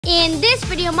In this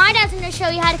video, my dad's going to show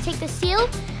you how to take the seal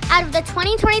out of the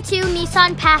 2022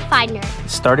 Nissan Pathfinder.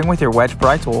 Starting with your wedge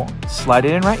pry tool, slide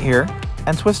it in right here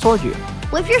and twist toward you.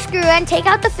 With your screw end, take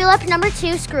out the Phillips number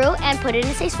 2 screw and put it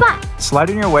in a safe spot. Slide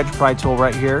in your wedge pry tool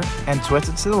right here and twist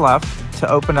it to the left to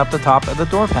open up the top of the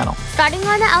door panel. Starting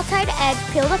on the outside edge,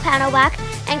 peel the panel back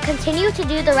and continue to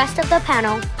do the rest of the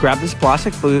panel. Grab this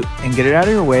plastic boot and get it out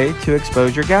of your way to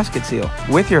expose your gasket seal.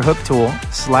 With your hook tool,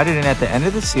 slide it in at the end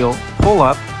of the seal, pull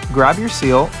up, grab your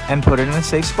seal, and put it in a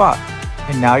safe spot.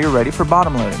 And now you're ready for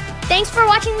bottom loading. Thanks for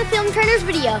watching the Film Trainers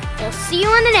video. We'll see you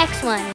on the next one.